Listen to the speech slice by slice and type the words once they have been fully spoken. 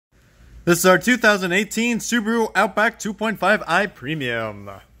This is our 2018 Subaru Outback 2.5i Premium.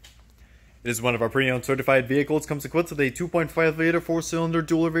 It is one of our pre-owned certified vehicles. Comes equipped with a 2.5-liter 4-cylinder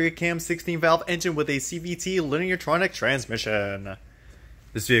dual-variant cam 16-valve engine with a CVT linear-tronic transmission.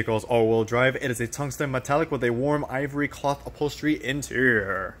 This vehicle is all-wheel drive. It is a tungsten metallic with a warm ivory cloth upholstery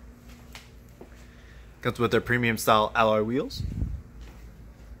interior. Comes with their premium-style alloy wheels.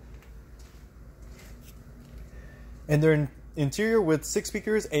 And their interior with 6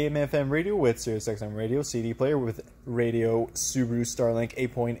 speakers, AM/FM radio with Sirius XM radio, CD player with radio, Subaru Starlink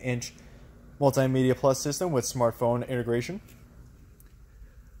 8.inch multimedia plus system with smartphone integration.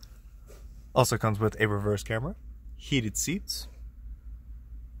 Also comes with a reverse camera, heated seats,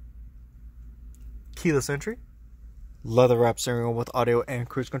 keyless entry, leather wrapped steering wheel with audio and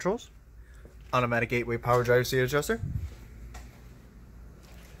cruise controls, automatic 8-way power driver seat adjuster.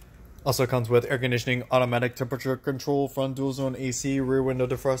 Also comes with air conditioning, automatic temperature control, front dual zone AC, rear window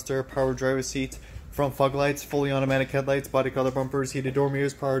defroster, power driver seat, front fog lights, fully automatic headlights, body color bumpers, heated door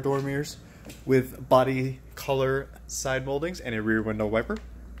mirrors, power door mirrors with body color side moldings, and a rear window wiper.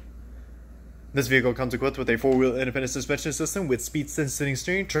 This vehicle comes equipped with a 4-wheel independent suspension system with speed-sensitive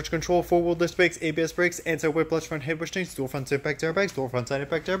steering, traction control, 4-wheel disc brakes, ABS brakes, anti-whiplash front head restraints, dual front impact airbags, dual front side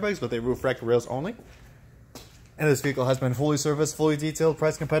impact airbags with a roof rack rails only. And this vehicle has been fully serviced, fully detailed,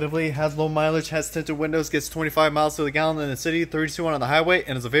 priced competitively, has low mileage, has tinted windows, gets 25 miles to the gallon in the city, 32 on the highway,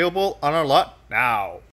 and is available on our lot now.